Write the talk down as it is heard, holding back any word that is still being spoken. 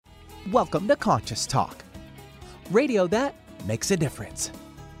Welcome to Conscious Talk, radio that makes a difference.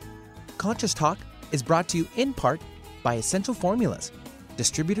 Conscious Talk is brought to you in part by Essential Formulas,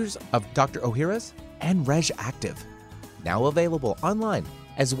 distributors of Dr. Ohhira's and Reg Active, now available online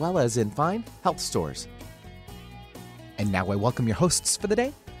as well as in fine health stores. And now I welcome your hosts for the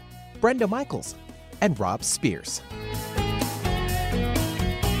day, Brenda Michaels and Rob Spears.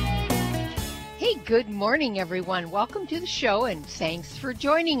 Good morning, everyone. Welcome to the show, and thanks for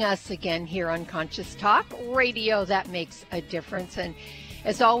joining us again here on Conscious Talk, radio that makes a difference. And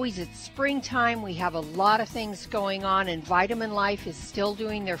as always, it's springtime. We have a lot of things going on, and Vitamin Life is still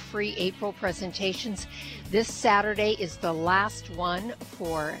doing their free April presentations. This Saturday is the last one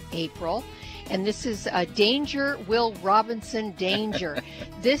for April. And this is Danger, Will Robinson Danger.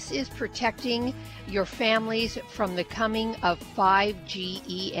 This is protecting your families from the coming of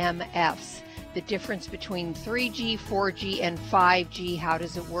 5G EMFs. The difference between 3G, 4G, and 5G, how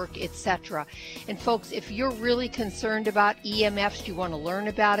does it work, etc. And folks, if you're really concerned about EMFs, you want to learn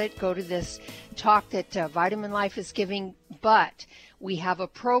about it, go to this talk that Vitamin Life is giving. But we have a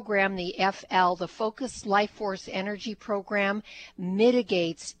program, the FL, the Focused Life Force Energy Program,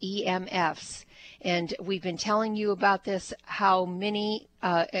 mitigates EMFs. And we've been telling you about this, how many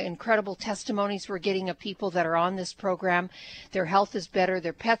incredible testimonies we're getting of people that are on this program. Their health is better,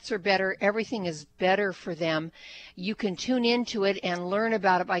 their pets are better, everything is better for them. You can tune into it and learn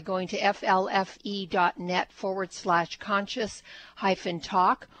about it by going to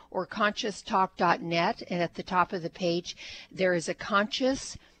flfe.net/conscious-talk or conscioustalk.net. And at the top of the page, there is a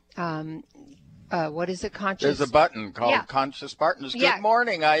conscious what is it, Conscious? There's a button called Conscious Partners. Good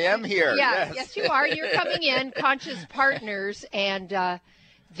morning, I am here. Yes, you are. You're coming in, Conscious Partners, and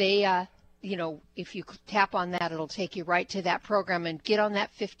they, if you tap on that, it'll take you right to that program and get on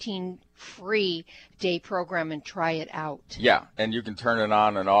that 15 free day program and try it out. Yeah, and you can turn it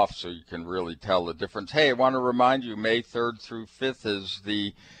on and off so you can really tell the difference. Hey, I want to remind you, May 3rd through 5th is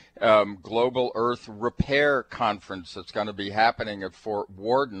the Global Earth Repair Conference that's going to be happening at Fort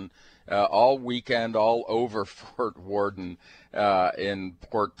Worden. All weekend, all over Fort Worden in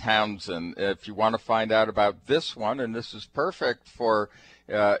Port Townsend. If you want to find out about this one, and this is perfect for,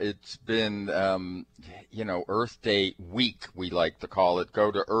 it's been, Earth Day week, we like to call it.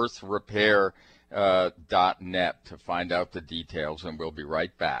 Go to earthrepair.net to find out the details, and we'll be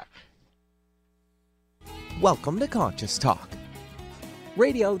right back. Welcome to Conscious Talk,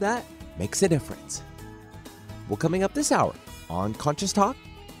 radio that makes a difference. Well, coming up this hour on Conscious Talk,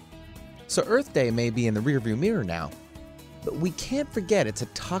 so Earth Day may be in the rearview mirror now, but we can't forget it's a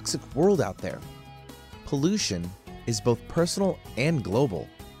toxic world out there. Pollution is both personal and global,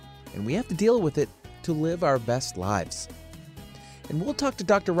 and we have to deal with it to live our best lives. And we'll talk to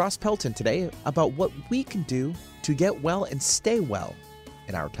Dr. Ross Pelton today about what we can do to get well and stay well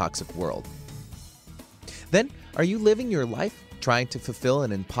in our toxic world. Then, are you living your life trying to fulfill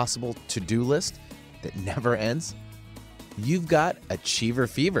an impossible to-do list that never ends? You've got Achiever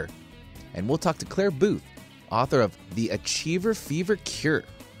Fever. And we'll talk to Claire Booth, author of The Achiever Fever Cure,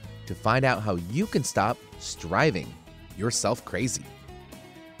 to find out how you can stop striving yourself crazy.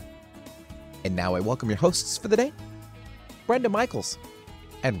 And now I welcome your hosts for the day, Brenda Michaels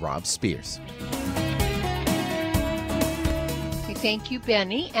and Rob Spears. Thank you,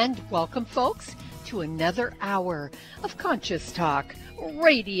 Benny, and welcome, folks, to another hour of Conscious Talk,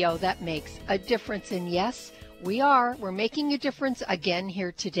 radio that makes a difference. And yes, we're making a difference again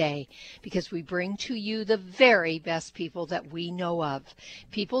here today because we bring to you the very best people that we know of,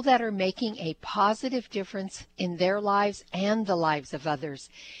 people that are making a positive difference in their lives and the lives of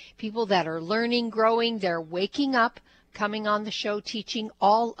others, people that are learning, growing, they're waking up, coming on the show, teaching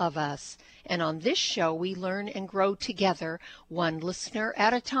all of us. And on this show, we learn and grow together, one listener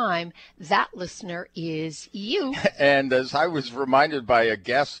at a time. That listener is you. And as I was reminded by a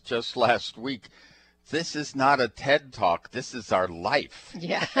guest just last week, this is not a TED Talk. This is our life.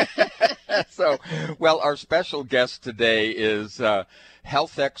 Yeah. So, well, our special guest today is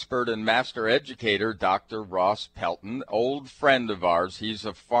health expert and master educator, Dr. Ross Pelton, old friend of ours. He's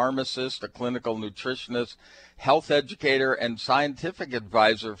a pharmacist, a clinical nutritionist, health educator, and scientific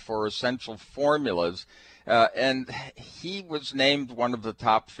advisor for Essential Formulas. And he was named one of the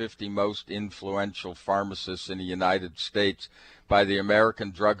top 50 most influential pharmacists in the United States by the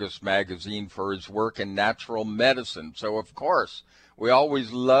American Druggist magazine for his work in natural medicine. So, of course, we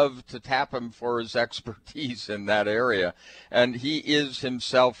always love to tap him for his expertise in that area. And he is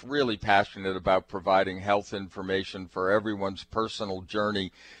himself really passionate about providing health information for everyone's personal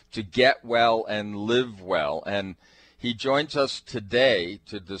journey to get well and live well. And he joins us today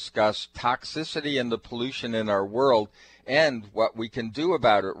to discuss toxicity and the pollution in our world and what we can do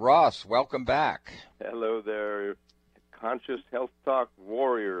about it. Ross, welcome back. Hello there, Conscious Health Talk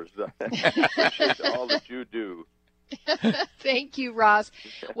warriors. Appreciate all that you do. Thank you, Ross.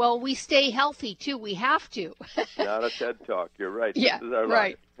 Well, we stay healthy, too. We have to. Not a TED Talk. You're right. Yeah, this is our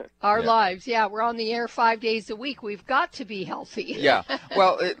right. life. Our lives. Yeah, we're on the air 5 days a week. We've got to be healthy. Yeah.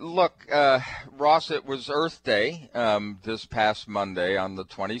 Well, look, Ross, it was Earth Day this past Monday on the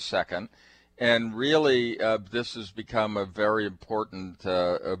 22nd. And really, this has become a very important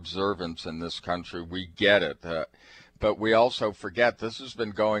observance in this country. We get it. But we also forget this has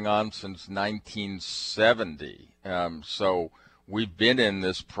been going on since 1970. So we've been in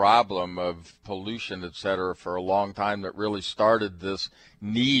this problem of pollution, et cetera, for a long time that really started this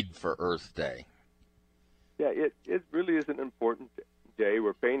need for Earth Day. Yeah, it really is an important day.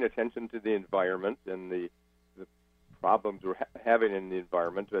 We're paying attention to the environment and the problems we're having in the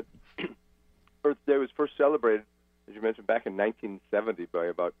environment. But Earth Day was first celebrated, as you mentioned, back in 1970 by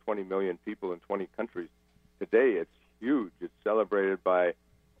about 20 million people in 20 countries. Today, it's huge. It's celebrated by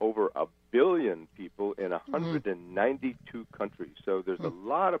over 1 billion people in 192 countries. So there's a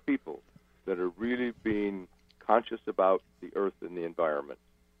lot of people that are really being conscious about the earth and the environment.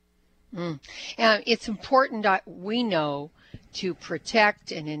 And it's important, we know, to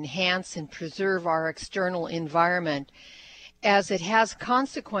protect and enhance and preserve our external environment, as it has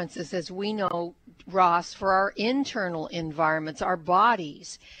consequences, as we know, Ross, for our internal environments, our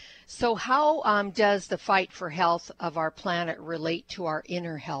bodies. So how does the fight for health of our planet relate to our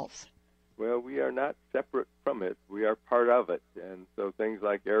inner health? Well, we are not separate from it. We are part of it. And so things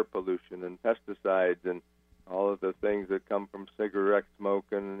like air pollution and pesticides and all of the things that come from cigarette smoke,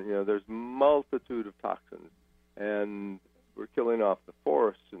 and there's multitude of toxins. And we're killing off the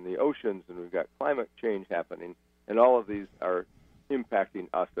forests and the oceans, and we've got climate change happening. And all of these are impacting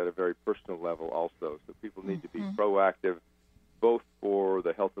us at a very personal level also. So people need to be proactive, both for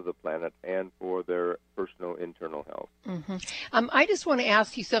the health of the planet and for their personal internal health. I just want to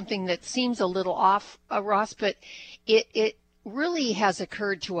ask you something that seems a little off, Ross, but it really has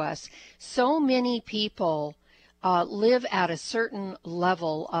occurred to us. So many people live at a certain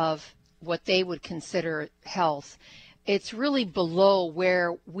level of what they would consider health. It's really below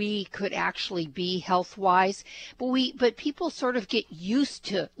where we could actually be health-wise, but people sort of get used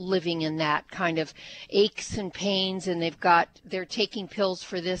to living in that kind of aches and pains, and they're taking pills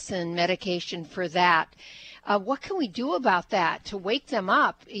for this and medication for that. What can we do about that to wake them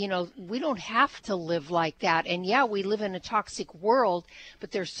up? We don't have to live like that. And yeah, we live in a toxic world, but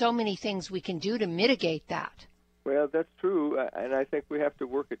there's so many things we can do to mitigate that. Well, that's true, and I think we have to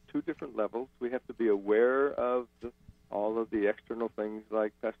work at two different levels. We have to be aware of all of the external things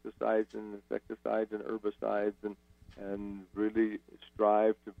like pesticides and insecticides and herbicides, and really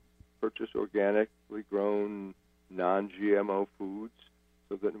strive to purchase organically grown, non-GMO foods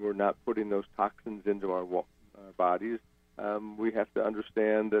so that we're not putting those toxins into our bodies. We have to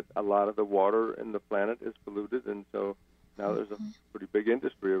understand that a lot of the water in the planet is polluted, and so now there's a pretty big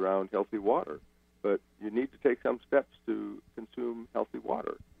industry around healthy water. But you need to take some steps to consume healthy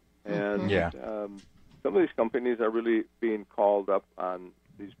water. And some of these companies are really being called up on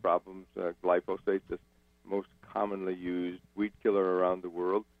these problems. Glyphosate, the most commonly used weed killer around the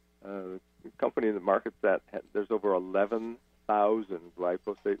world. The company that markets that, there's over 11,000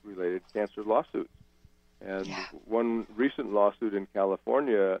 glyphosate-related cancer lawsuits. And one recent lawsuit in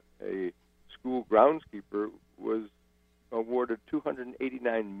California, a school groundskeeper was awarded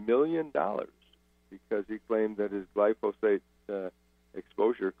 $289 million because he claimed that his glyphosate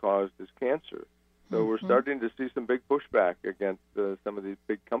exposure caused his cancer. So we're starting to see some big pushback against some of these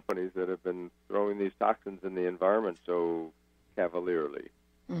big companies that have been throwing these toxins in the environment so cavalierly.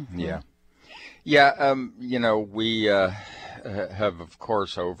 Yeah. We have, of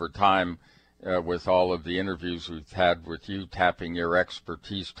course, over time, with all of the interviews we've had with you, tapping your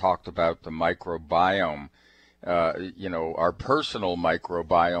expertise, talked about the microbiome. Our personal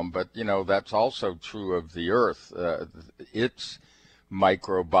microbiome, but, that's also true of the earth. Its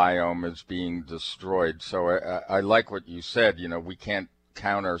microbiome is being destroyed. So I like what you said, we can't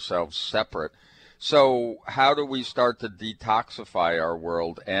count ourselves separate. So how do we start to detoxify our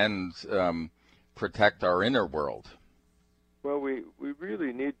world and protect our inner world? Well, we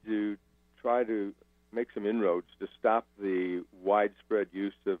really need to try to make some inroads to stop the widespread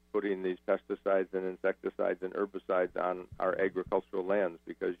use of putting these pesticides and insecticides and herbicides on our agricultural lands,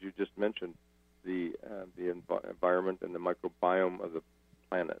 because you just mentioned the environment and the microbiome of the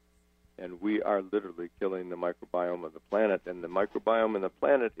planet. And we are literally killing the microbiome of the planet, and the microbiome of the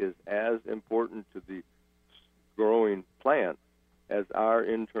planet is as important to the growing plant as our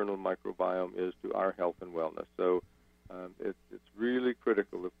internal microbiome is to our health and wellness. So It's really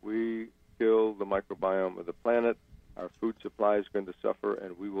critical. If we kill the microbiome of the planet, our food supply is going to suffer,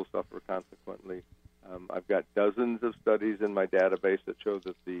 and we will suffer consequently. I've got dozens of studies in my database that show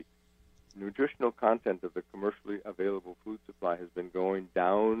that the nutritional content of the commercially available food supply has been going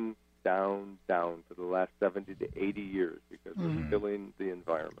down for the last 70 to 80 years because we're killing the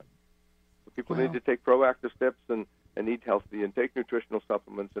environment. So people need to take proactive steps and eat healthy and take nutritional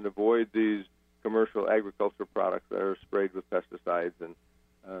supplements and avoid these commercial agriculture products that are sprayed with pesticides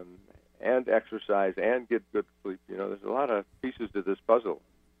and exercise and get good sleep. There's a lot of pieces to this puzzle.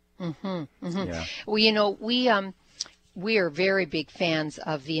 Yeah. Well, we are very big fans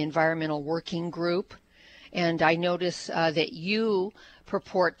of the Environmental Working Group, and I notice that you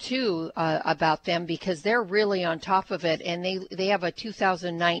purport too about them because they're really on top of it, and they have a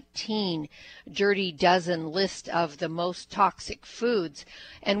 2019 Dirty Dozen list of the most toxic foods.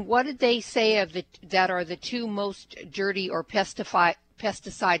 And what did they say that are the two most dirty or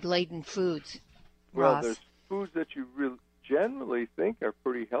pesticide-laden foods, Well, Ross? there's foods that you generally think are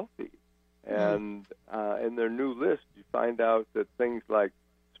pretty healthy. And in their new list, you find out that things like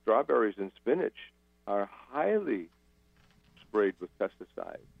strawberries and spinach are highly sprayed with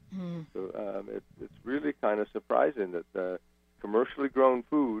pesticides. So it's really kind of surprising that commercially grown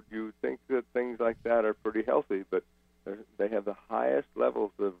food, you would think that things like that are pretty healthy, but they have the highest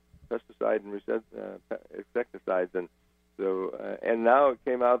levels of pesticide and insecticides. And so, and now it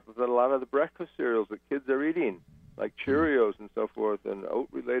came out that a lot of the breakfast cereals that kids are eating, like Cheerios and so forth, and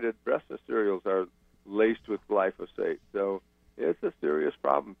oat-related breakfast cereals are laced with glyphosate. So it's a serious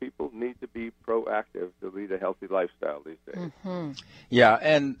problem. People need to be proactive to lead a healthy lifestyle these days. Yeah,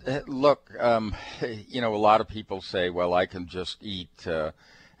 and look, a lot of people say, well, I can just eat,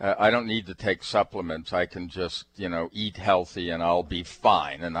 I don't need to take supplements. I can just, eat healthy and I'll be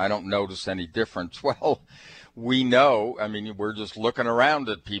fine, and I don't notice any difference. Well, we know, we're just looking around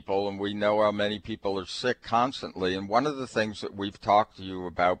at people, and we know how many people are sick constantly. And one of the things that we've talked to you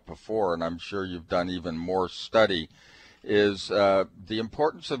about before, and I'm sure you've done even more study, is the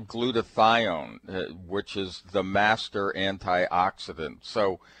importance of glutathione, which is the master antioxidant.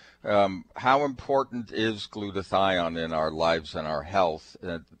 So how important is glutathione in our lives and our health?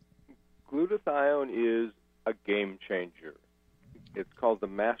 Glutathione is a game changer. It's called the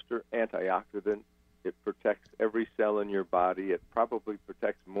master antioxidant. It protects every cell in your body. It probably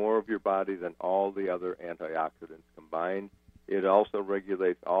protects more of your body than all the other antioxidants combined. It also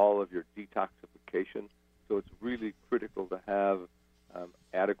regulates all of your detoxification. So it's really critical to have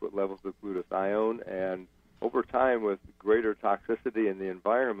adequate levels of glutathione. And over time, with greater toxicity in the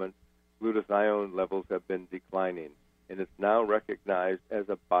environment, glutathione levels have been declining. And it's now recognized as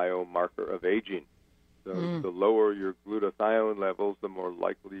a biomarker of aging. So the lower your glutathione levels, the more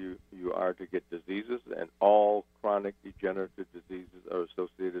likely you are to get diseases, and all chronic degenerative diseases are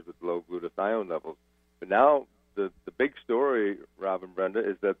associated with low glutathione levels. But now the big story, Rob and Brenda,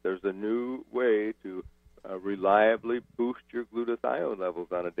 is that there's a new way to reliably boost your glutathione levels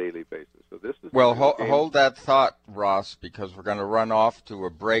on a daily basis. So this is hold that thought, Ross, because we're going to run off to a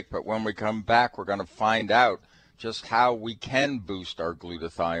break. But when we come back, we're going to find out just how we can boost our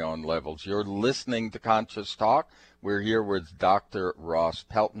glutathione levels. You're listening to Conscious Talk. We're here with Dr. Ross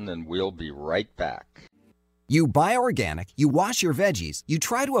Pelton, and we'll be right back. You buy organic, you wash your veggies, you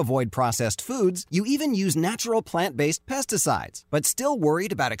try to avoid processed foods, you even use natural plant-based pesticides, but still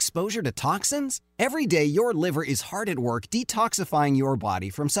worried about exposure to toxins? Every day, your liver is hard at work detoxifying your body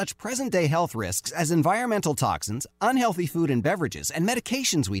from such present-day health risks as environmental toxins, unhealthy food and beverages, and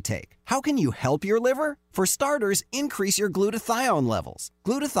medications we take. How can you help your liver? For starters, increase your glutathione levels.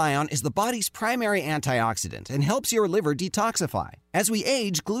 Glutathione is the body's primary antioxidant and helps your liver detoxify. As we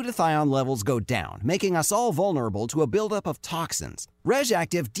age, glutathione levels go down, making us all vulnerable to a buildup of toxins.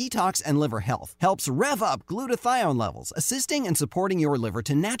 RegActive Detox and Liver Health helps rev up glutathione levels, assisting and supporting your liver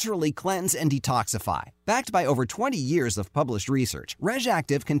to naturally cleanse and detoxify. Backed by over 20 years of published research,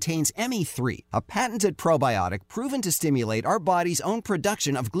 RegActive contains ME3, a patented probiotic proven to stimulate our body's own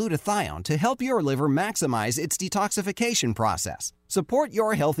production of glutathione to help your liver maximize its detoxification process. Support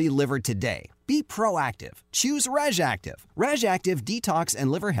your healthy liver today. Be proactive. Choose RegActive. RegActive Detox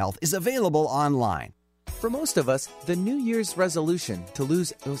and Liver Health is available online. For most of us, the New Year's resolution to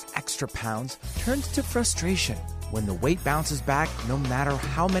lose those extra pounds turns to frustration when the weight bounces back no matter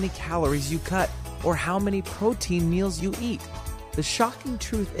how many calories you cut or how many protein meals you eat. The shocking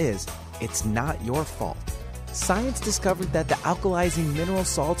truth is, it's not your fault. Science discovered that the alkalizing mineral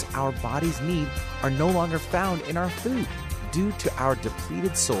salts our bodies need are no longer found in our food due to our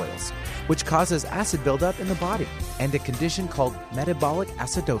depleted soils, which causes acid buildup in the body and a condition called metabolic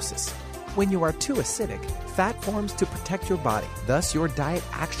acidosis. When you are too acidic, fat forms to protect your body. Thus, your diet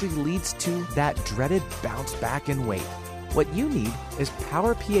actually leads to that dreaded bounce back in weight. What you need is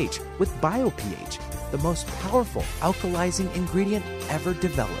Power pH with BioPH, the most powerful alkalizing ingredient ever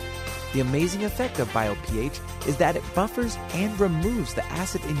developed. The amazing effect of BioPH is that it buffers and removes the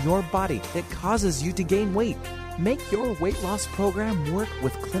acid in your body that causes you to gain weight. Make your weight loss program work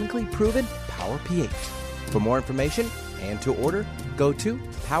with clinically proven Power pH. For more information and to order, go to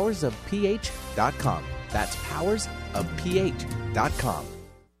powersofph.com. That's powersofph.com.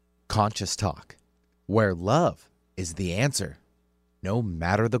 Conscious Talk, where love is the answer, no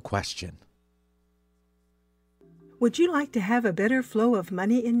matter the question. Would you like to have a better flow of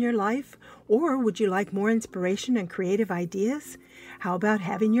money in your life? Or would you like more inspiration and creative ideas? How about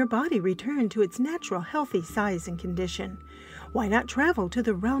having your body return to its natural healthy size and condition? Why not travel to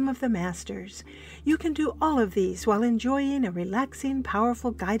the realm of the masters? You can do all of these while enjoying a relaxing,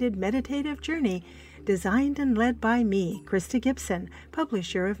 powerful, guided meditative journey designed and led by me, Krista Gibson,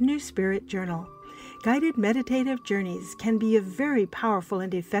 publisher of New Spirit Journal. Guided meditative journeys can be a very powerful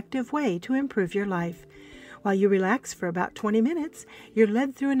and effective way to improve your life. While you relax for about 20 minutes, you're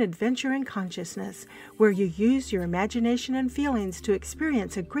led through an adventure in consciousness where you use your imagination and feelings to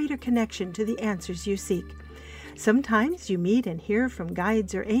experience a greater connection to the answers you seek. Sometimes you meet and hear from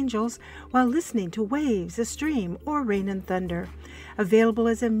guides or angels while listening to waves, a stream, or rain and thunder. Available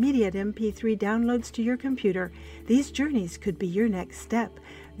as immediate MP3 downloads to your computer, these journeys could be your next step.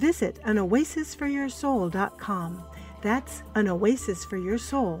 Visit anoasisforyoursoul.com. That's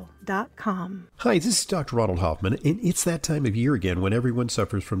anoasisforyoursoul.com. Hi, this is Dr. Ronald Hoffman, and it's that time of year again when everyone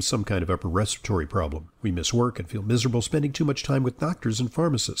suffers from some kind of upper respiratory problem. We miss work and feel miserable spending too much time with doctors and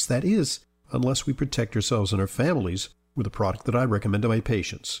pharmacists. That is, unless we protect ourselves and our families with a product that I recommend to my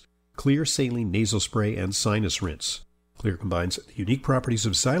patients, Xlear Saline Nasal Spray and Sinus Rinse. Xlear combines the unique properties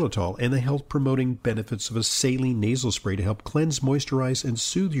of xylitol and the health-promoting benefits of a saline nasal spray to help cleanse, moisturize, and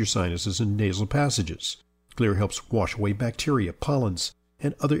soothe your sinuses and nasal passages. Xlear helps wash away bacteria, pollens,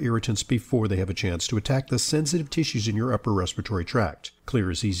 and other irritants before they have a chance to attack the sensitive tissues in your upper respiratory tract.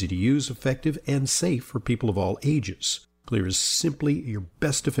 Xlear is easy to use, effective, and safe for people of all ages. Xlear is simply your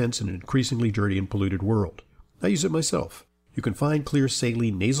best defense in an increasingly dirty and polluted world. I use it myself. You can find Xlear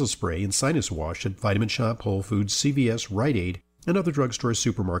Saline Nasal Spray and Sinus Wash at Vitamin Shoppe, Whole Foods, CVS, Rite Aid, and other drugstores,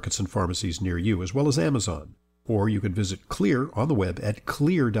 supermarkets, and pharmacies near you, as well as Amazon. Or you can visit Xlear on the web at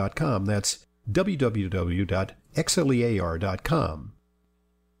xlear.com. That's www.xlear.com.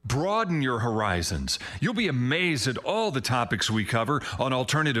 Broaden your horizons. You'll be amazed at all the topics we cover on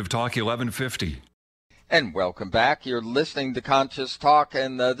Alternative Talk 1150. And welcome back. You're listening to Conscious Talk,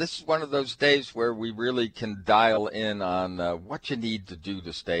 and this is one of those days where we really can dial in on what you need to do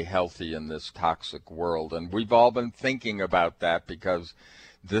to stay healthy in this toxic world. And we've all been thinking about that because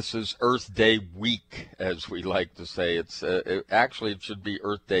this is Earth Day week, as we like to say. It's actually, it should be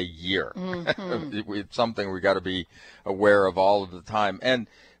Earth Day year. Mm-hmm. It's something we got to be aware of all of the time. And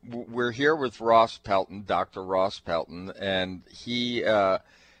we're here with Ross Pelton, Dr. Ross Pelton, and he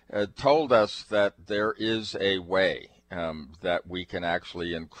told us that there is a way that we can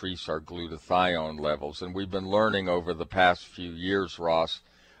actually increase our glutathione levels. And we've been learning over the past few years, Ross,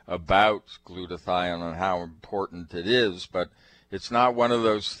 about glutathione and how important it is, but it's not one of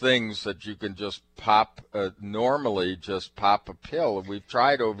those things that you can just pop, normally just pop a pill. We've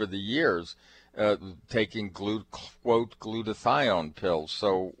tried over the years taking, quote, glutathione pills.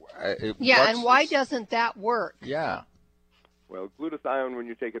 So, and why doesn't that work? Yeah. Well, glutathione, when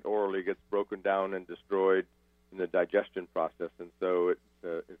you take it orally, gets broken down and destroyed in the digestion process, and so it's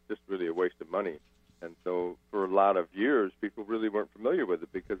just really a waste of money. And so for a lot of years, people really weren't familiar with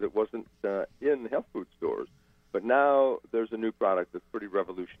it because it wasn't in health food stores. But now there's a new product that's pretty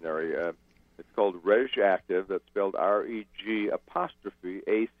revolutionary. It's called Reg Active. That's spelled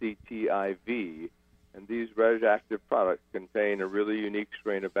REG''ACTIV. And these Reg Active products contain a really unique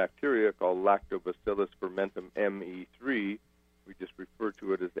strain of bacteria called Lactobacillus fermentum ME3. We just refer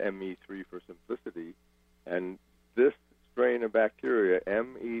to it as ME3 for simplicity. And this strain of bacteria,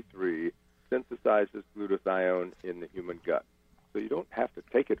 ME3, synthesizes glutathione in the human gut. So you don't have to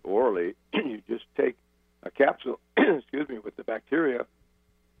take it orally. You just take a capsule, with the bacteria,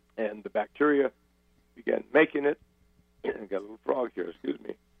 and the bacteria began making it. I got a little frog here,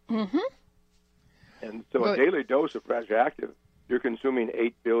 Mm-hmm. And so a daily dose of Reg Active, you're consuming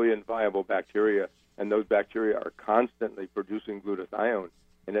 8 billion viable bacteria, and those bacteria are constantly producing glutathione.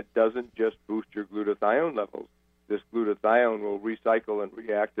 And it doesn't just boost your glutathione levels. This glutathione will recycle and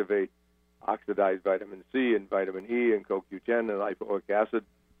reactivate oxidized vitamin C and vitamin E and CoQ10 and lipoic acid.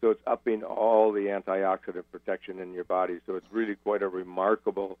 So it's upping all the antioxidant protection in your body. So it's really quite a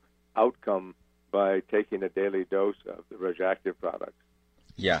remarkable outcome by taking a daily dose of the RegActive products.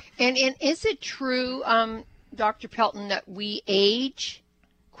 Yeah. And is it true, Dr. Pelton, that we age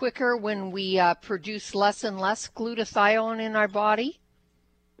quicker when we produce less and less glutathione in our body?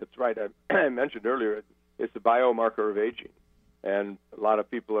 That's right. I mentioned earlier, it's a biomarker of aging. And a lot of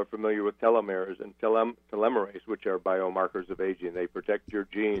people are familiar with telomeres and telomerase, which are biomarkers of aging. They protect your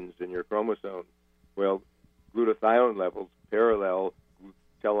genes and your chromosomes. Well, glutathione levels parallel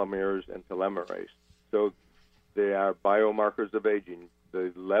telomeres and telomerase. So they are biomarkers of aging.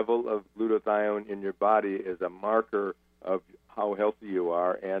 The level of glutathione in your body is a marker of how healthy you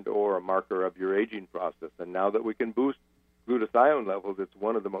are and or a marker of your aging process. And now that we can boost glutathione levels, it's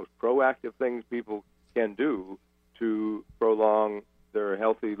one of the most proactive things people can do to prolong their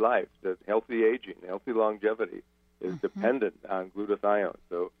healthy life. That healthy aging, healthy longevity is dependent on glutathione.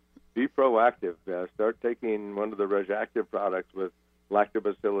 So be proactive. Start taking one of the RegActive products with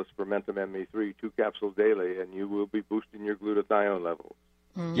Lactobacillus fermentum ME3, 2 capsules daily, and you will be boosting your glutathione levels.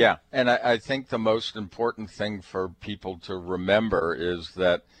 Yeah, and I think the most important thing for people to remember is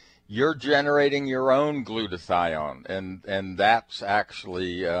that you're generating your own glutathione, and that's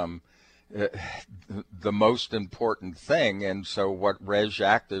actually the most important thing. And so what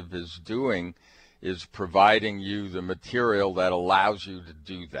RegActive is doing is providing you the material that allows you to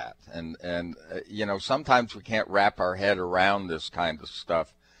do that. And you know, sometimes we can't wrap our head around this kind of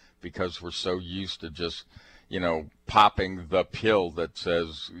stuff because we're so used to just, you know, popping the pill that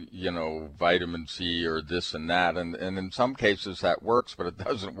says, you know, vitamin C or this and that. And in some cases that works, but it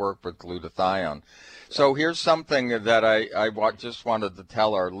doesn't work with glutathione. So here's something that I just wanted to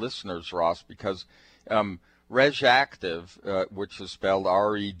tell our listeners, Ross, because RegActive, which is spelled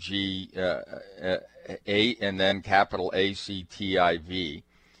R-E-G-A and then capital A-C-T-I-V,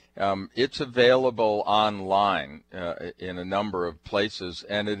 it's available online in a number of places,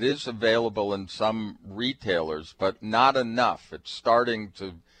 and it is available in some retailers, but not enough. It's starting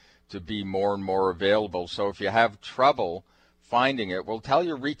to be more and more available. So if you have trouble finding it, well, tell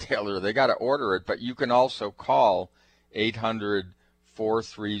your retailer they got to order it, but you can also call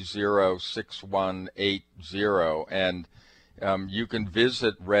 800-430-6180, and you can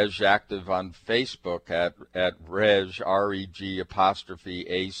visit RegActive on Facebook at Reg, R-E-G''ACTIV.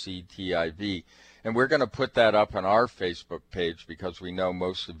 And we're going to put that up on our Facebook page because we know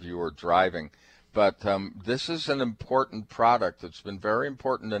most of you are driving. But this is an important product. It's been very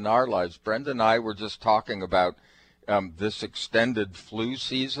important in our lives. Brenda and I were just talking about this extended flu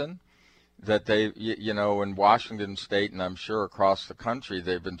season that they, you know, in Washington State and I'm sure across the country,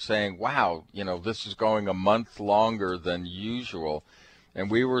 they've been saying, wow, you know, this is going a month longer than usual. And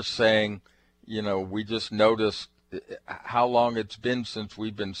we were saying, you know, we just noticed how long it's been since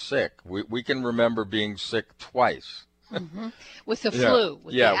we've been sick. We can remember being sick twice. With the flu,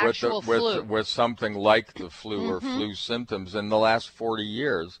 with the actual flu. With something like the flu or flu symptoms in the last 40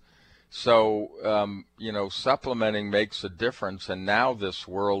 years. So, you know, supplementing makes a difference, and now this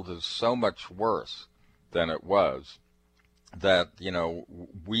world is so much worse than it was that, you know,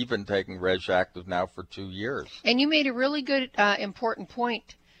 we've been taking RegActive now for 2 years. And you made a really good, important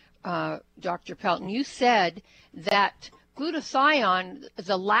point, Dr. Pelton. You said that glutathione,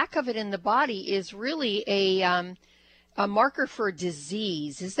 the lack of it in the body, is really a marker for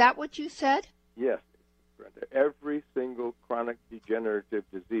disease. Is that what you said? Yes, Brenda. Every single chronic degenerative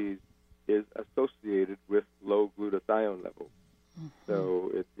disease is associated with low glutathione levels. So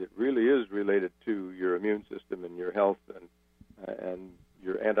it really is related to your immune system and your health and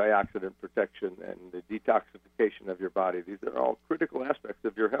your antioxidant protection and the detoxification of your body. These are all critical aspects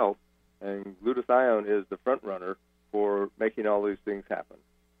of your health, and glutathione is the front runner for making all these things happen.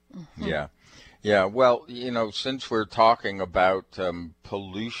 Yeah. Yeah. Well, you know, since we're talking about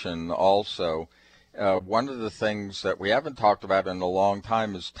pollution also, one of the things that we haven't talked about in a long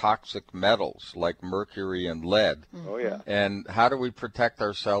time is toxic metals like mercury and lead. Oh, yeah. And how do we protect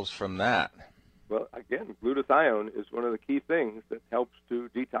ourselves from that? Well, again, glutathione is one of the key things that helps to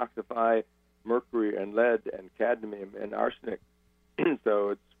detoxify mercury and lead and cadmium and arsenic.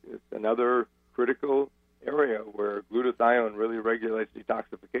 So it's another critical area where glutathione really regulates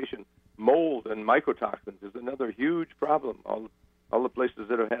detoxification. Mold and mycotoxins is another huge problem. All the places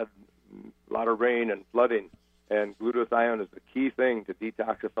that have had a lot of rain and flooding, and glutathione is the key thing to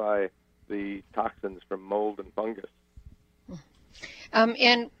detoxify the toxins from mold and fungus.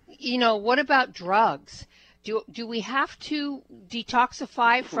 And, you know, what about drugs? Do we have to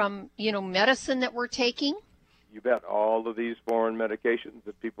detoxify from, you know, medicine that we're taking? You bet. All of these foreign medications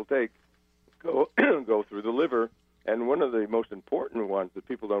that people take go through the liver, and one of the most important ones that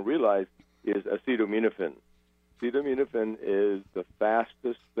people don't realize is acetaminophen. acetaminophen is the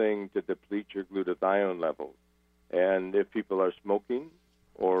fastest thing to deplete your glutathione levels. And if people are smoking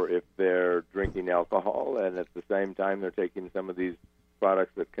or if they're drinking alcohol and at the same time they're taking some of these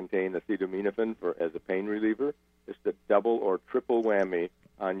products that contain acetaminophen as a pain reliever, it's a double or triple whammy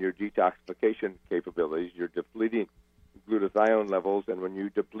on your detoxification capabilities. You're depleting glutathione levels, and when you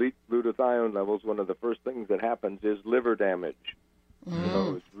deplete glutathione levels, one of the first things that happens is liver damage.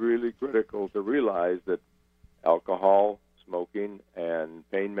 So it's really critical to realize that alcohol, smoking, and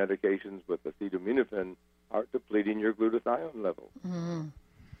pain medications with acetaminophen are depleting your glutathione levels.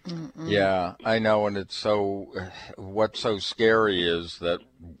 Yeah, I know, and it's what's so scary is that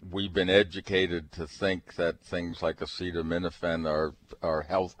we've been educated to think that things like acetaminophen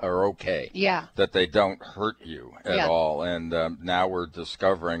are okay. Yeah. That they don't hurt you at all, and now we're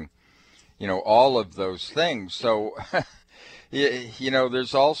discovering, all of those things. So,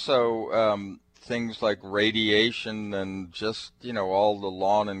 there's also things like radiation and just all the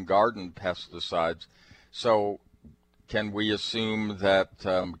lawn and garden pesticides. So, can we assume that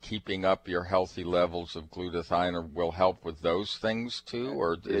keeping up your healthy levels of glutathione will help with those things too?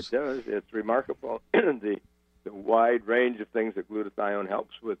 Or it does. It's remarkable the wide range of things that glutathione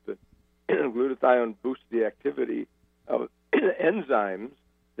helps with. Glutathione boosts the activity of enzymes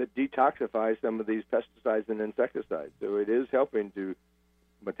that detoxify some of these pesticides and insecticides. So it is helping to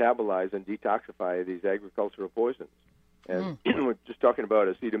metabolize and detoxify these agricultural poisons. And we're just talking about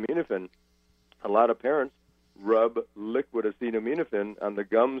acetaminophen. A lot of parents rub liquid acetaminophen on the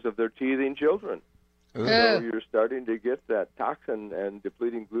gums of their teething children. So you're starting to get that toxin and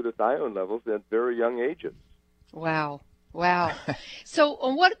depleting glutathione levels at very young ages. Wow. So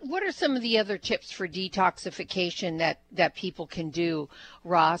what are some of the other tips for detoxification that people can do,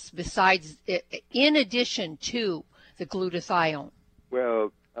 Ross, besides, in addition to the glutathione?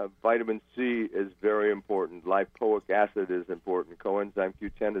 Well, vitamin C is very important. Lipoic acid is important. Coenzyme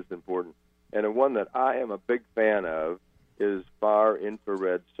Q10 is important. And one that I am a big fan of is far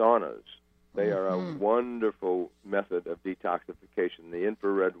infrared saunas. They are a wonderful method of detoxification. The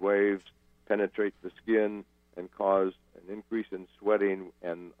infrared waves penetrate the skin and cause an increase in sweating,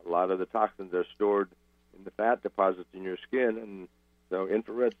 and a lot of the toxins are stored in the fat deposits in your skin. And so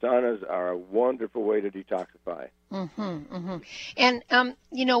infrared saunas are a wonderful way to detoxify. And, I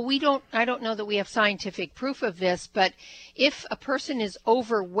don't know that we have scientific proof of this, but if a person is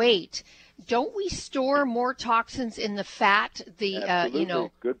overweight, don't we store more toxins in the fat?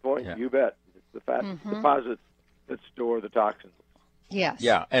 Absolutely. Good point. Yeah. You bet. It's the fat deposits that store the toxins. Yes.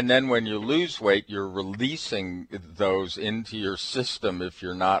 Yeah, and then when you lose weight, you're releasing those into your system if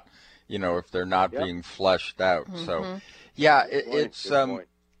you're not, if they're not being flushed out. So, yeah,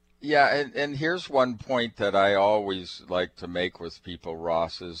 and here's one point that I always like to make with people,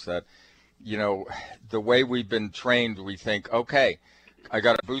 Ross, is that, the way we've been trained, we think, okay, I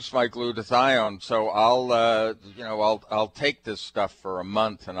got to boost my glutathione, so I'll take this stuff for a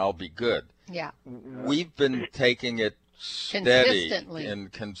month and I'll be good. Yeah. We've been taking it steady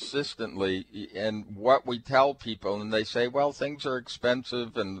and consistently, and what we tell people, and they say, well, things are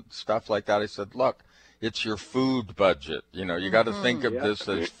expensive and stuff like that. I said, look, it's your food budget. You got to think of this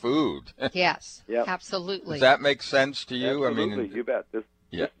as food. Yes, absolutely. Does that make sense to you? Absolutely. I mean, you bet. This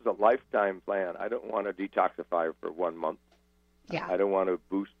is a lifetime plan. I don't want to detoxify for 1 month. Yeah. I don't want to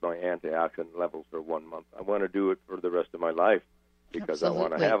boost my antioxidant levels for 1 month. I want to do it for the rest of my life because I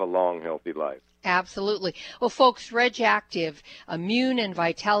want to have a long, healthy life. Absolutely. Well, folks, Reg Active, Immune and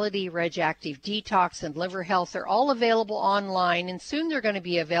Vitality, Reg Active Detox, and Liver Health are all available online, and soon they're going to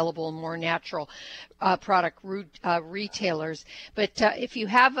be available in more natural product retailers. But if you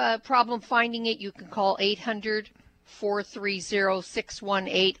have a problem finding it, you can call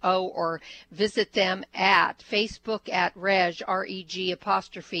 800-430-6180 or visit them at Facebook at Reg,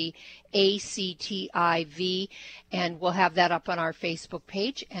 REG_ACTIV, and we'll have that up on our Facebook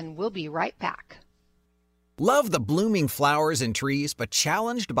page, and we'll be right back. Love the blooming flowers and trees, but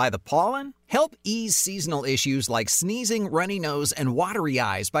challenged by the pollen? Help ease seasonal issues like sneezing, runny nose, and watery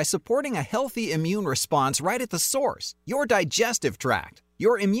eyes by supporting a healthy immune response right at the source, your digestive tract.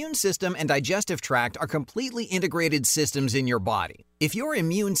 Your immune system and digestive tract are completely integrated systems in your body. If your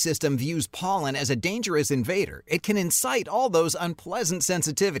immune system views pollen as a dangerous invader, it can incite all those unpleasant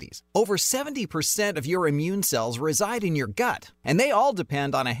sensitivities. Over 70% of your immune cells reside in your gut, and they all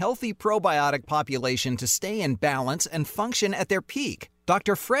depend on a healthy probiotic population to stay in balance and function at their peak.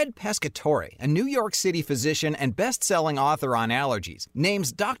 Dr. Fred Pescatore, a New York City physician and best-selling author on allergies,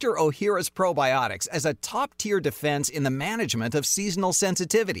 names Dr. Ohhira's probiotics as a top-tier defense in the management of seasonal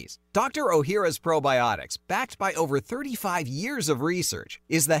sensitivities. Dr. Ohhira's probiotics, backed by over 35 years of research,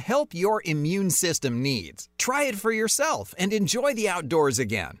 is the help your immune system needs. Try it for yourself and enjoy the outdoors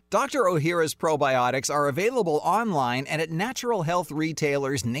again. Dr. Ohhira's probiotics are available online and at natural health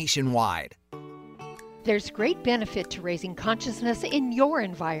retailers nationwide. There's great benefit to raising consciousness in your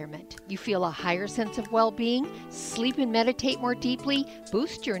environment. You feel a higher sense of well-being, sleep and meditate more deeply,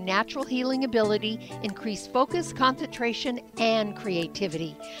 boost your natural healing ability, increase focus, concentration, and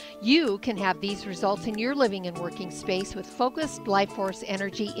creativity. You can have these results in your living and working space with Focused Life Force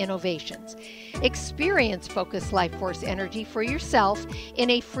Energy innovations. Experience Focused Life Force Energy for yourself in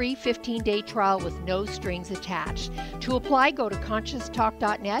a free 15-day trial with no strings attached. To apply, go to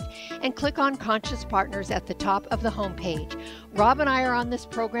ConsciousTalk.net and click on Conscious Partners at the top of the homepage. Rob and I are on this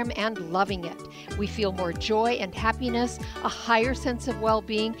program and loving it. We feel more joy and happiness, a higher sense of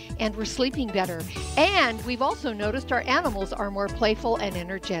well-being, and we're sleeping better. And we've also noticed our animals are more playful and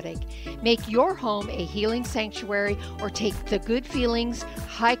energetic. Make your home a healing sanctuary or take the good feelings,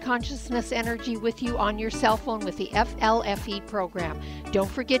 high consciousness energy with you on your cell phone with the FLFE program. Don't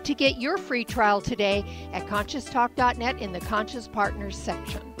forget to get your free trial today at ConsciousTalk.net in the Conscious Partners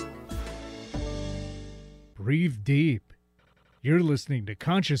section. Breathe deep. You're listening to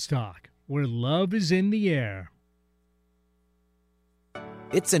Conscious Talk, where love is in the air.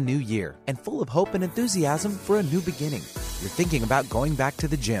 It's a new year and full of hope and enthusiasm for a new beginning. You're thinking about going back to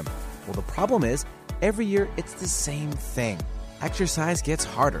the gym. Well, the problem is, every year it's the same thing. Exercise gets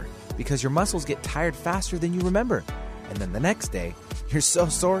harder because your muscles get tired faster than you remember. And then the next day, you're so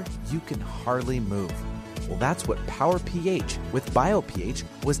sore you can hardly move. Well, that's what Power pH with BioPH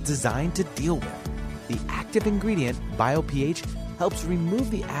was designed to deal with. The active ingredient, BioPH, helps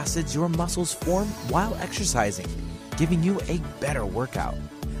remove the acids your muscles form while exercising, giving you a better workout.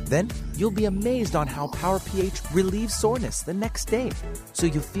 Then you'll be amazed on how Power pH relieves soreness the next day, so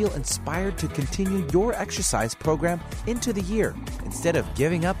you'll feel inspired to continue your exercise program into the year instead of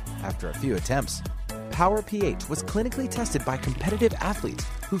giving up after a few attempts. Power pH was clinically tested by competitive athletes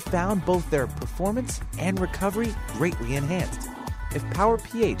who found both their performance and recovery greatly enhanced. If Power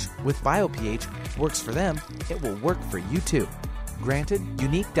pH with BioPH works for them, it will work for you too. Granted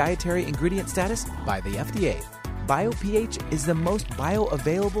unique dietary ingredient status by the FDA. BioPH is the most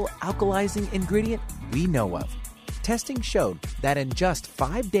bioavailable alkalizing ingredient we know of. Testing showed that in just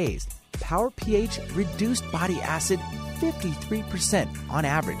 5 days, Power pH reduced body acid 53% on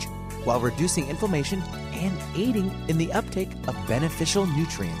average, while reducing inflammation and aiding in the uptake of beneficial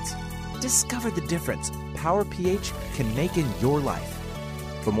nutrients. Discover the difference Power pH can make in your life.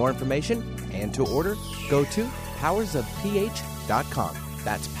 For more information and to order, go to powersofph.com.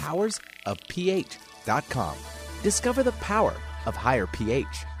 That's powersofph.com. Discover the power of higher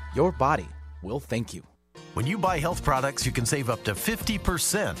pH. Your body will thank you. When you buy health products, you can save up to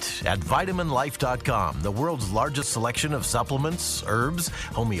 50% at VitaminLife.com, the world's largest selection of supplements, herbs,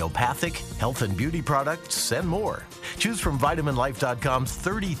 homeopathic, health and beauty products, and more. Choose from VitaminLife.com's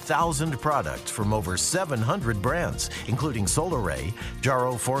 30,000 products from over 700 brands, including Solaray,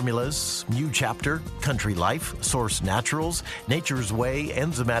 Jarrow Formulas, New Chapter, Country Life, Source Naturals, Nature's Way,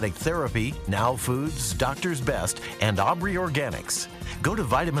 Enzymatic Therapy, Now Foods, Doctor's Best, and Aubrey Organics. Go to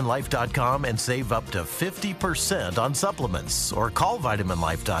VitaminLife.com and save up to 50% on supplements, or call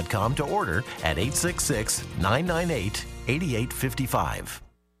VitaminLife.com to order at 866-998-8855.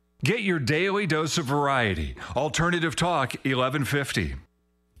 Get your daily dose of variety. Alternative Talk 1150.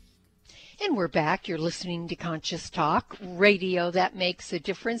 And we're back. You're listening to Conscious Talk, radio that makes a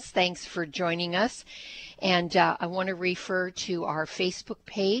difference. Thanks for joining us. And I want to refer to our Facebook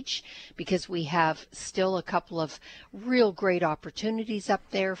page because we have still a couple of real great opportunities up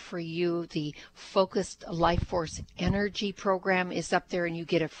there for you. The Focused Life Force Energy program is up there and you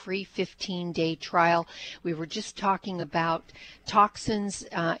get a free 15-day trial. We were just talking about toxins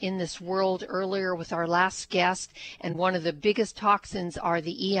in this world earlier with our last guest, and one of the biggest toxins are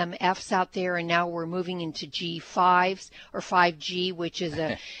the EMFs out there, and now we're moving into G5s or 5G, which is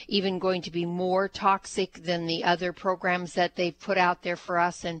even going to be more toxic than the other programs that they've put out there for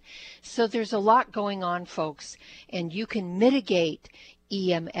us. And so there's a lot going on, folks, and you can mitigate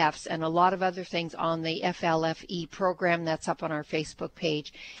EMFs and a lot of other things on the FLFE program that's up on our Facebook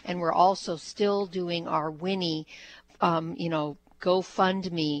page. And we're also still doing our Winnie,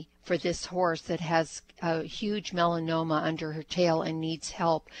 GoFundMe for this horse that has a huge melanoma under her tail and needs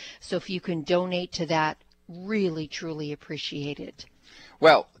help. So if you can donate to that, really, truly appreciate it.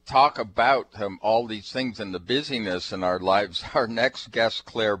 Well, talk about all these things and the busyness in our lives, our next guest,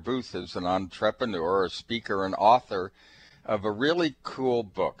 Claire Booth, is an entrepreneur, a speaker, and author of a really cool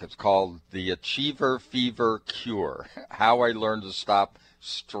book. It's called The Achiever Fever Cure, How I Learned to Stop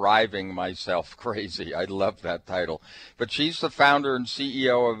Striving Myself Crazy. I love that title. But she's the founder and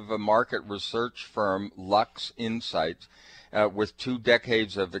CEO of a market research firm, Lux Insights, with 2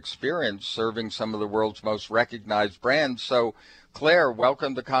 decades of experience serving some of the world's most recognized brands. So, Claire,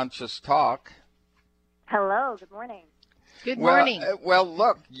 welcome to Conscious Talk. Hello, good morning. Good morning. Well,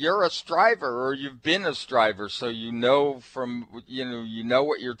 look, you're a striver, or you've been a striver, so you know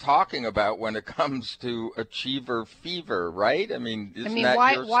what you're talking about when it comes to achiever fever, right? I mean, that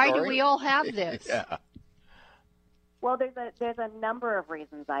why your why do story? we all have this? Yeah. Well, there's a number of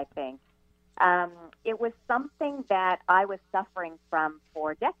reasons, I think. It was something that I was suffering from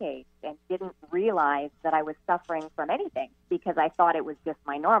for decades and didn't realize that I was suffering from anything because I thought it was just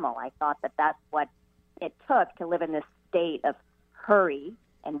my normal. I thought that that's what it took to live in this state of hurry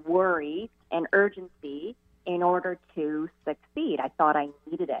and worry and urgency in order to succeed. I thought I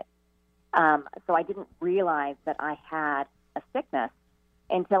needed it. So I didn't realize that I had a sickness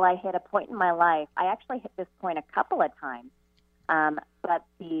until I hit a point in my life. I actually hit this point a couple of times. But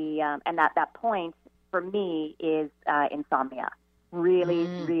that point for me is insomnia,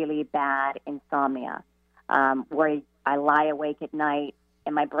 really bad insomnia, where I lie awake at night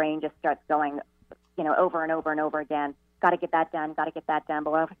and my brain just starts going, over and over and over again. Got to get that done. But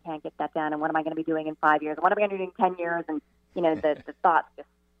what if I can't get that done? And what am I going to be doing in 5 years? And what am I going to do in 10 years? And the thoughts just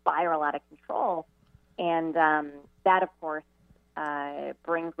spiral out of control, and that of course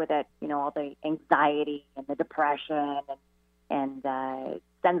brings with it all the anxiety and the depression and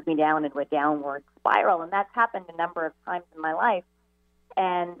sends me down into a downward spiral. And that's happened a number of times in my life.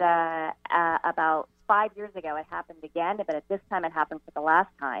 And about 5 years ago, it happened again, but at this time it happened for the last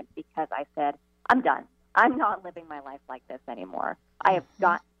time because I said, I'm done. I'm not living my life like this anymore. I have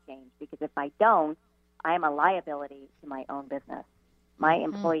got to change because if I don't, I am a liability to my own business. My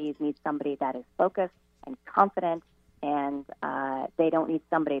employees need somebody that is focused and confident, and they don't need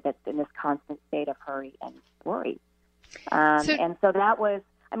somebody that's in this constant state of hurry and worry. And so that was,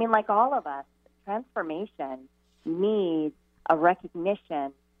 like all of us, transformation needs a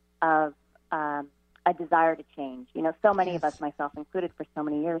recognition of a desire to change. So many of us, myself included, for so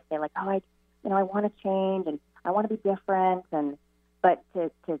many years, say like, oh, I want to change and I want to be different, but to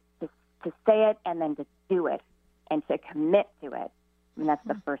say it and then to do it and to commit to it, that's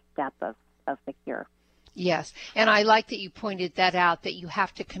the first step of the cure. Yes, and I like that you pointed that out, that you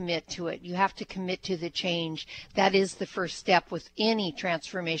have to commit to it. You have to commit to the change. That is the first step with any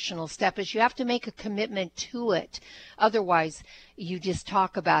transformational step, is you have to make a commitment to it. Otherwise, you just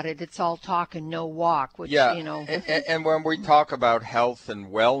talk about it. It's all talk and no walk, which, And when we talk about health and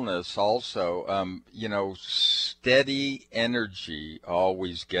wellness also, steady energy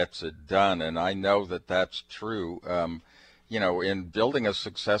always gets it done. And I know that that's true. In building a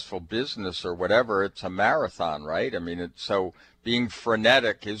successful business or whatever, it's a marathon, right? So being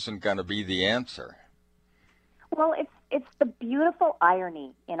frenetic isn't going to be the answer. Well, it's the beautiful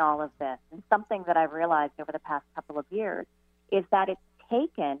irony in all of this, and something that I've realized over the past couple of years is that it's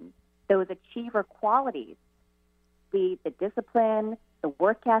taken those achiever qualities, the discipline, the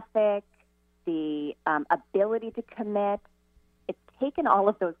work ethic, the ability to commit. It's taken all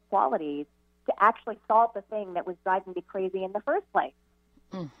of those qualities to actually solve the thing that was driving me crazy in the first place.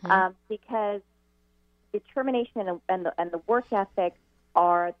 Because determination and the work ethic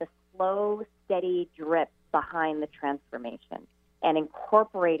are the slow, steady drip behind the transformation, and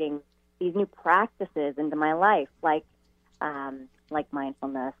incorporating these new practices into my life, like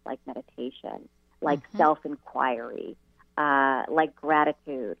mindfulness, like meditation, like self-inquiry, like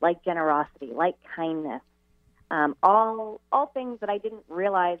gratitude, like generosity, like kindness, all things that I didn't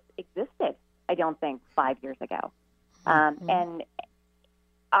realize existed, I don't think, 5 years ago. And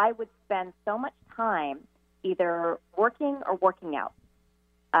I would spend so much time either working or working out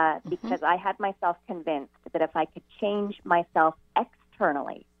because I had myself convinced that if I could change myself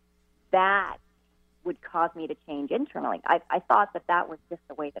externally, that would cause me to change internally. I thought that was just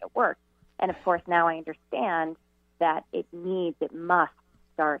the way that it worked. And, of course, now I understand that it must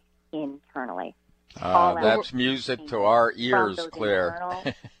start internally. That's music to our ears,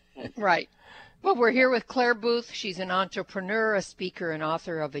 Claire. Right. Well, we're here with Claire Booth. She's an entrepreneur, a speaker, and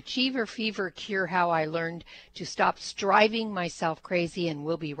author of Achiever Fever Cure, How I Learned to Stop Striving Myself Crazy, and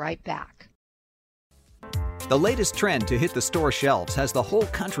we'll be right back. The latest trend to hit the store shelves has the whole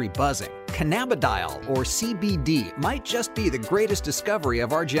country buzzing. Cannabidiol, or CBD, might just be the greatest discovery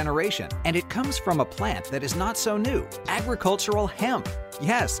of our generation, and it comes from a plant that is not so new, agricultural hemp.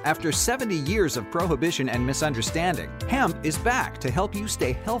 Yes, after 70 years of prohibition and misunderstanding, hemp is back to help you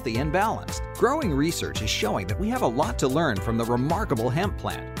stay healthy and balanced. Growing research is showing that we have a lot to learn from the remarkable hemp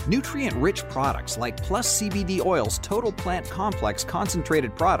plant. Nutrient-rich products like Plus CBD Oil's Total Plant Complex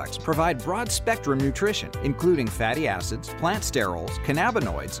concentrated products provide broad-spectrum nutrition, including fatty acids, plant sterols,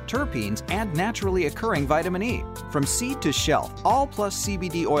 cannabinoids, terpenes, and naturally occurring vitamin E. From seed to shelf, all Plus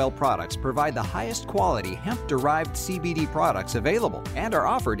CBD Oil products provide the highest quality hemp-derived CBD products available and are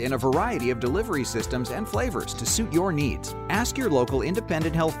offered in a variety of delivery systems and flavors to suit your needs. Ask your local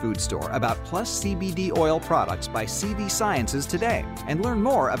independent health food store about Plus CBD Oil products by CV Sciences today and learn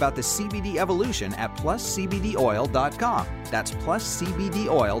more about the CBD evolution at pluscbdoil.com. That's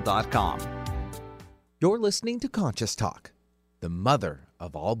pluscbdoil.com. You're listening to Conscious Talk, the mother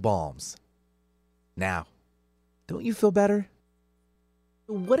of all balms. Now, don't you feel better?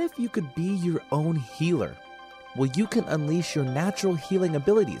 What if you could be your own healer? Well, you can unleash your natural healing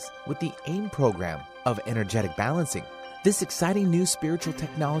abilities with the AIM program of energetic balancing. This exciting new spiritual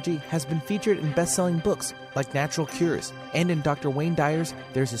technology has been featured in best-selling books like Natural Cures, and in Dr. Wayne Dyer's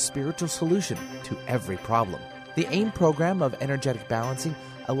There's a Spiritual Solution to Every Problem. The AIM program of energetic balancing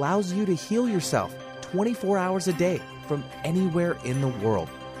allows you to heal yourself 24 hours a day from anywhere in the world.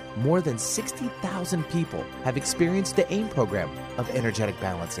 More than 60,000 people have experienced the AIM program of energetic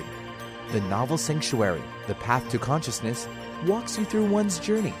balancing. The novel Sanctuary, The Path to Consciousness, walks you through one's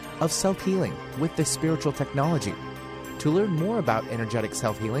journey of self-healing with this spiritual technology. To learn more about energetic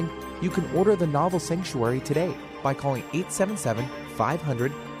self-healing, you can order the novel Sanctuary today by calling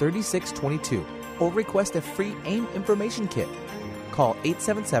 877-500-3622 or request a free AIM information kit. Call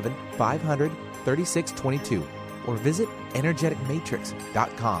 877-500-3622 or visit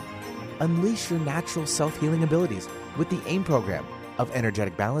energeticmatrix.com. Unleash your natural self-healing abilities with the AIM program of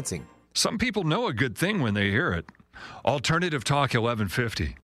energetic balancing. Some people know a good thing when they hear it. Alternative Talk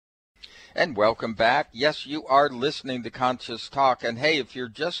 1150. And welcome back. Yes, you are listening to Conscious Talk. And hey, if you're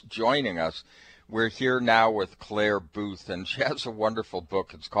just joining us, we're here now with Claire Booth, and she has a wonderful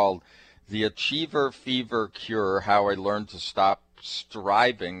book. It's called The Achiever Fever Cure, How I Learned to Stop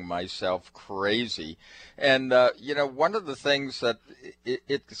Striving Myself Crazy. And, one of the things that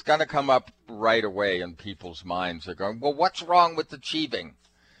it's going to come up right away in people's minds. They're going, well, what's wrong with achieving?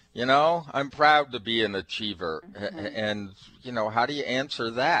 I'm proud to be an achiever. Mm-hmm. And, how do you answer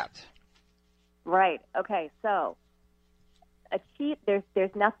that? Right. Okay. So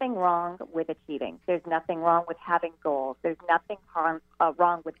there's nothing wrong with achieving. There's nothing wrong with having goals. There's nothing wrong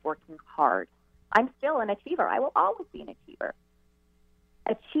with working hard. I'm still an achiever. I will always be an achiever.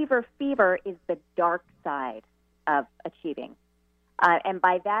 Achiever fever is the dark side of achieving. And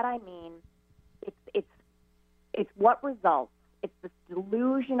by that I mean it's what results. It's this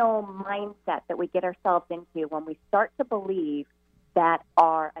delusional mindset that we get ourselves into when we start to believe that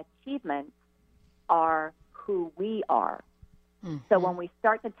our achievements are who we are. Mm-hmm. So when we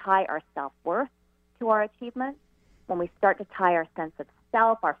start to tie our self-worth to our achievements, when we start to tie our sense of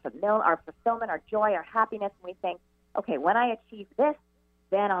self, our fulfillment, our joy, our happiness, and we think, okay, when I achieve this,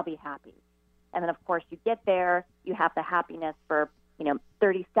 then I'll be happy. And then, of course, you get there, you have the happiness for,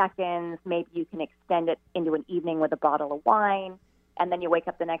 30 seconds. Maybe you can extend it into an evening with a bottle of wine. And then you wake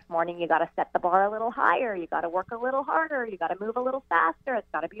up the next morning, you got to set the bar a little higher. You got to work a little harder. You got to move a little faster. It's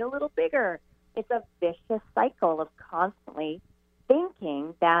got to be a little bigger. It's a vicious cycle of constantly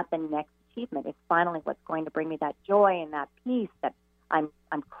thinking that the next achievement is finally what's going to bring me that joy and that peace that I'm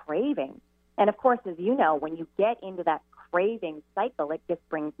craving. And of course, as you know, when you get into that craving cycle, it just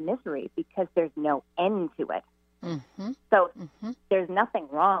brings misery because there's no end to it. Mm-hmm. So there's nothing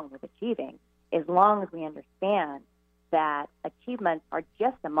wrong with achieving as long as we understand that achievements are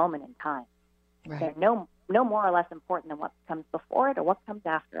just a moment in time. Right. They're no more or less important than what comes before it or what comes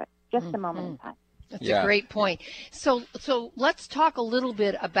after it. Just a moment in time. That's a great point. So let's talk a little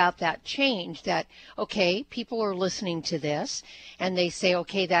bit about that change that, okay, people are listening to this and they say,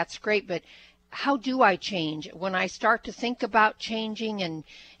 okay, that's great, but how do I change? When I start to think about changing and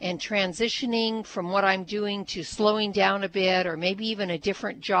transitioning from what I'm doing to slowing down a bit or maybe even a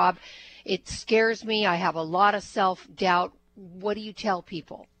different job, it scares me. I have a lot of self-doubt. What do you tell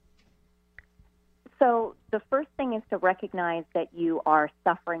people? So the first thing is to recognize that you are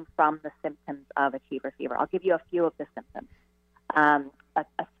suffering from the symptoms of achiever fever. I'll give you a few of the symptoms. A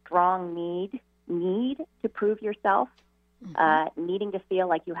strong need to prove yourself, needing to feel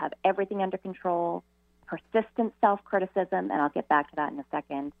like you have everything under control, persistent self-criticism, and I'll get back to that in a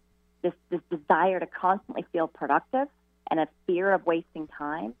second, this desire to constantly feel productive and a fear of wasting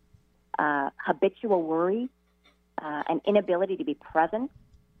time, habitual worry, an inability to be present,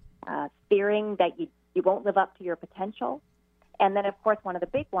 fearing that you won't live up to your potential, And then, of course, one of the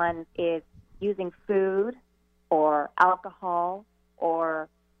big ones is using food or alcohol or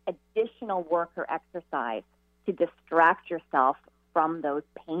additional work or exercise to distract yourself from those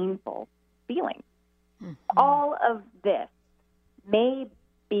painful feelings. Mm-hmm. All of this may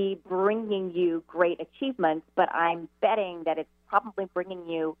be bringing you great achievements, but I'm betting that it's probably bringing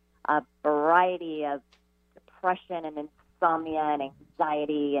you a variety of depression and insomnia and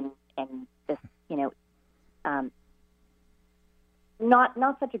anxiety and this,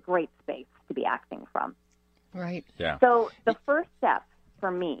 not such a great space to be acting from. Right. Yeah. So the first step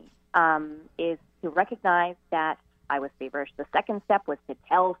for me is to recognize that I was feverish. The second step was to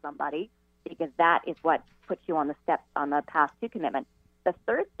tell somebody, because that is what puts you on the path to commitment. The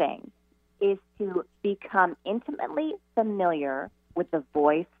third thing is to become intimately familiar with the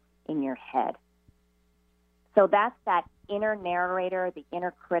voice in your head. So that's that inner narrator, the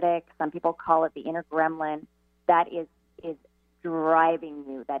inner critic. Some people call it the inner gremlin. That is driving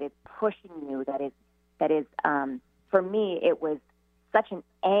you. That is pushing you. That is. For me, it was such an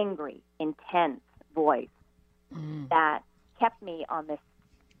angry, intense voice that kept me on this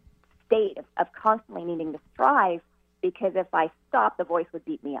state of constantly needing to strive, because if I stopped, the voice would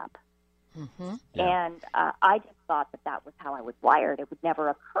beat me up. Mm-hmm. Yeah. And I just thought that was how I was wired. It would never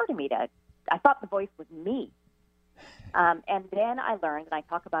occur to me I thought the voice was me. And then I learned, and I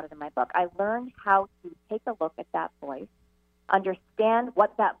talk about it in my book, I learned how to take a look at that voice, understand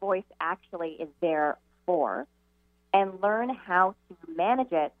what that voice actually is there for, and learn how to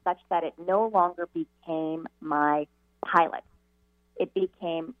manage it such that it no longer became my pilot. It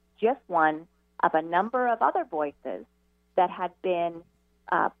became just one of a number of other voices that had been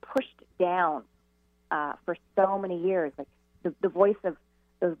pushed down for so many years, like the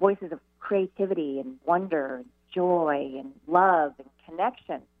voices of creativity and wonder and joy and love and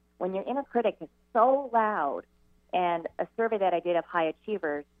connection. When your inner critic is so loud, and a survey that I did of high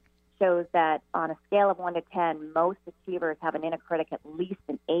achievers shows that on a scale of 1 to 10, most achievers have an inner critic at least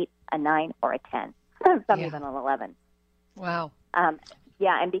an 8, a 9, or a 10. Some even an 11. Wow.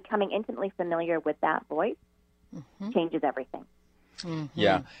 And becoming intimately familiar with that voice changes everything. Mm-hmm.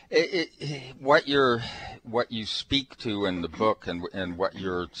 Yeah, what you speak to in the book and what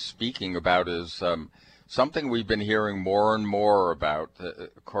you're speaking about is something we've been hearing more and more about.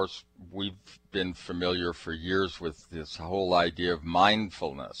 Of course, we've been familiar for years with this whole idea of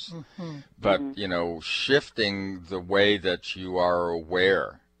mindfulness, but shifting the way that you are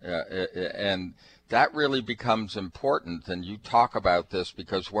aware, and that really becomes important. And you talk about this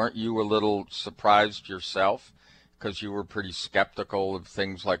because weren't you a little surprised yourself? Because you were pretty skeptical of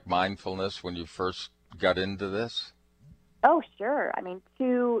things like mindfulness when you first got into this? Oh, sure. I mean,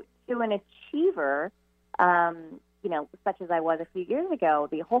 to an achiever, such as I was a few years ago,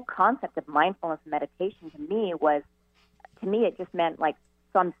 the whole concept of mindfulness meditation to me, it just meant like,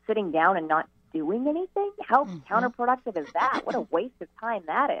 so I'm sitting down and not doing anything? How counterproductive is that? What a waste of time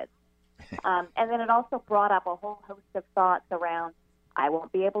that is. And then it also brought up a whole host of thoughts around, I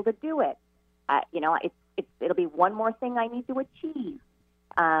won't be able to do it. It'll be one more thing I need to achieve.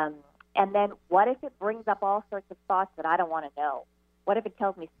 And then what if it brings up all sorts of thoughts that I don't want to know? What if it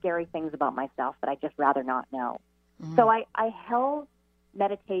tells me scary things about myself that I just rather not know? So I held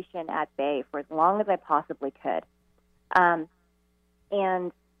meditation at bay for as long as I possibly could.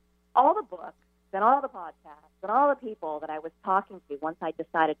 And all the books and all the podcasts and all the people that I was talking to once I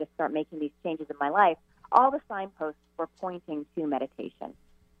decided to start making these changes in my life, all the signposts were pointing to meditation.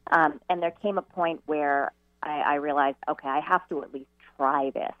 And there came a point where I realized, okay, I have to at least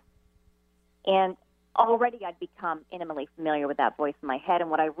try this. And already I'd become intimately familiar with that voice in my head. And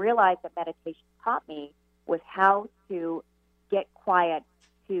what I realized that meditation taught me was how to get quiet,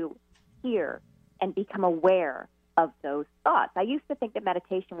 to hear and become aware of those thoughts. I used to think that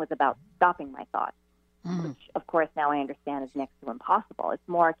meditation was about stopping my thoughts, which, of course, now I understand is next to impossible. It's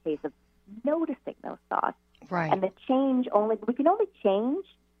more a case of noticing those thoughts. Right. And we can only change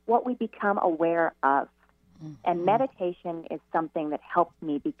what we become aware of. And meditation is something that helps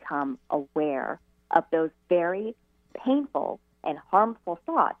me become aware of those very painful and harmful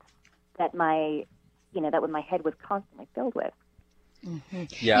thoughts that my head was constantly filled with. Mm-hmm.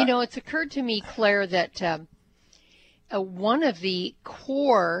 Yeah. It's occurred to me, Claire, that one of the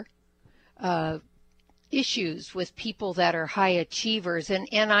core issues with people that are high achievers, and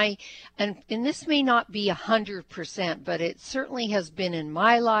this may not be 100%, but it certainly has been in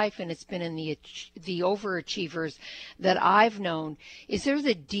my life, and it's been in the overachievers that I've known, is there's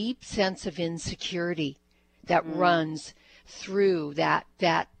a deep sense of insecurity that runs through that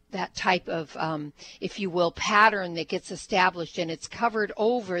that type of, if you will, pattern that gets established, and it's covered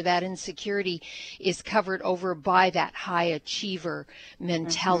over, that insecurity is covered over by that high achiever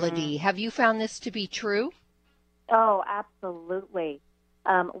mentality. Have you found this to be true? Oh, absolutely.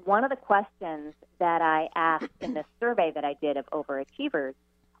 One of the questions that I asked in this survey that I did of overachievers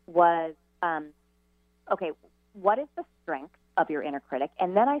was, okay, what is the strength of your inner critic?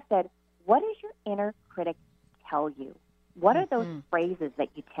 And then I said, what does your inner critic tell you? What are those phrases that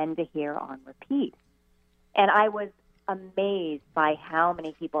you tend to hear on repeat? And I was amazed by how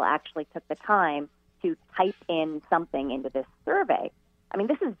many people actually took the time to type in something into this survey. I mean,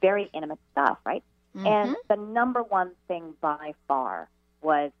 this is very intimate stuff, right? And the number one thing by far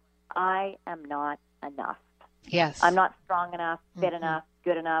was, I am not enough. Yes. I'm not strong enough, fit enough,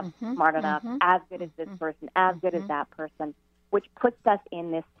 good enough, smart enough, as good as this person, as good as that person, which puts us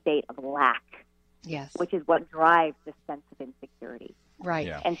in this state of lack. Yes. Which is what drives this sense of insecurity. Right.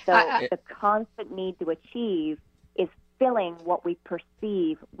 Yeah. And so the constant need to achieve is filling what we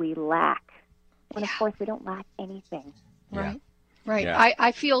perceive we lack. When, of course, we don't lack anything. Right. Right. Yeah.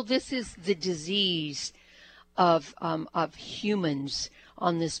 I feel this is the disease of humans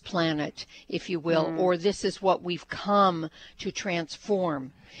on this planet, if you will, or this is what we've come to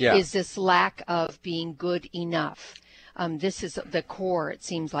transform, is this lack of being good enough. This is the core, it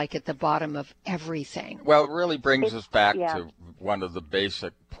seems like, at the bottom of everything. Well, it really brings us back to one of the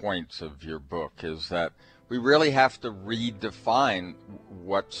basic points of your book, is that we really have to redefine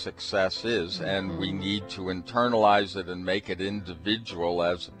what success is, and we need to internalize it and make it individual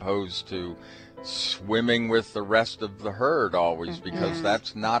as opposed to swimming with the rest of the herd always, because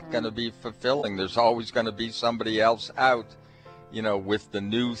that's not going to be fulfilling. There's always going to be somebody else out, with the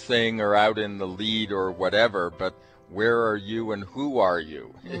new thing or out in the lead or whatever, but where are you and who are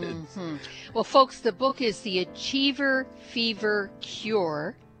you? Well, folks, the book is The Achiever Fever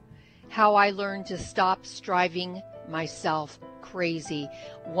Cure: How I Learned to Stop Striving Myself Crazy.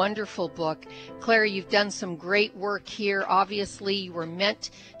 Wonderful book. Claire, you've done some great work here. Obviously, you were meant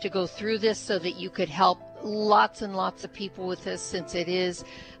to go through this so that you could help lots and lots of people with this, since it is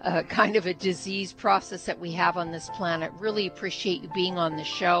kind of a disease process that we have on this planet. Really appreciate you being on the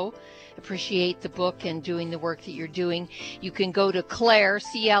show. Appreciate the book and doing the work that you're doing. You can go to Claire,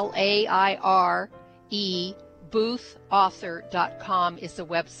 Claire, boothauthor.com is the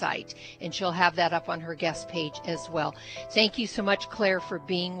website, and she'll have that up on her guest page as well. Thank you so much, Claire, for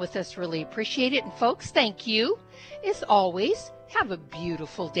being with us. Really appreciate it. And folks, thank you. As always, have a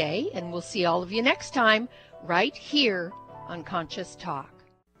beautiful day, and we'll see all of you next time right here on Conscious Talk.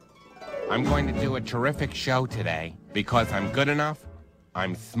 I'm going to do a terrific show today because I'm good enough,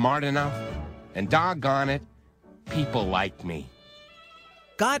 I'm smart enough, and doggone it, people like me.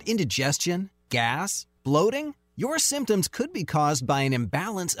 Got indigestion, gas, bloating? Your symptoms could be caused by an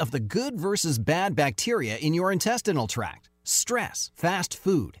imbalance of the good versus bad bacteria in your intestinal tract. Stress, fast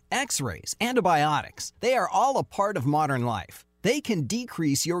food, x-rays, antibiotics, they are all a part of modern life. They can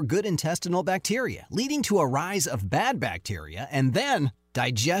decrease your good intestinal bacteria, leading to a rise of bad bacteria and then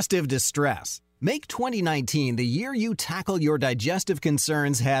digestive distress. Make 2019 the year you tackle your digestive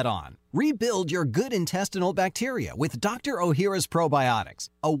concerns head on. Rebuild your good intestinal bacteria with Dr. Ohhira's Probiotics,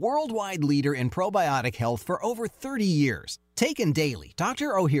 a worldwide leader in probiotic health for over 30 years. Taken daily, Dr.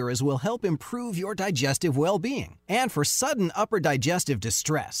 Ohhira's will help improve your digestive well-being. And for sudden upper digestive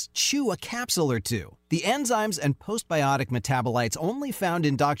distress, chew a capsule or two. The enzymes and postbiotic metabolites only found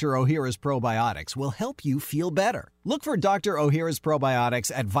in Dr. Ohhira's Probiotics will help you feel better. Look for Dr. Ohhira's Probiotics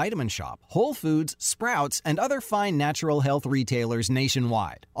at Vitamin Shop, Whole Foods, Sprouts, and other fine natural health retailers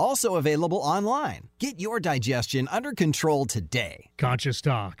nationwide. Also available online. Get your digestion under control today. Conscious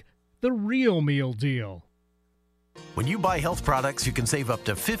Talk, the real meal deal. When you buy health products, you can save up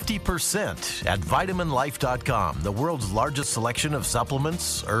to 50% at VitaminLife.com, the world's largest selection of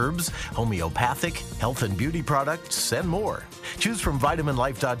supplements, herbs, homeopathic, health and beauty products, and more. Choose from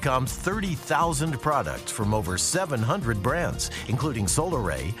VitaminLife.com's 30,000 products from over 700 brands, including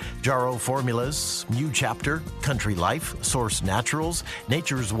Solaray, Jarrow Formulas, New Chapter, Country Life, Source Naturals,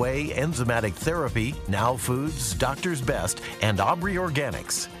 Nature's Way, Enzymatic Therapy, Now Foods, Doctor's Best, and Aubrey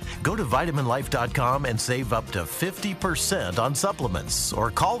Organics. Go to VitaminLife.com and save up to 50% on supplements, or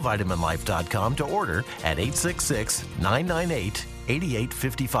call VitaminLife.com to order at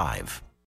 866-998-8855.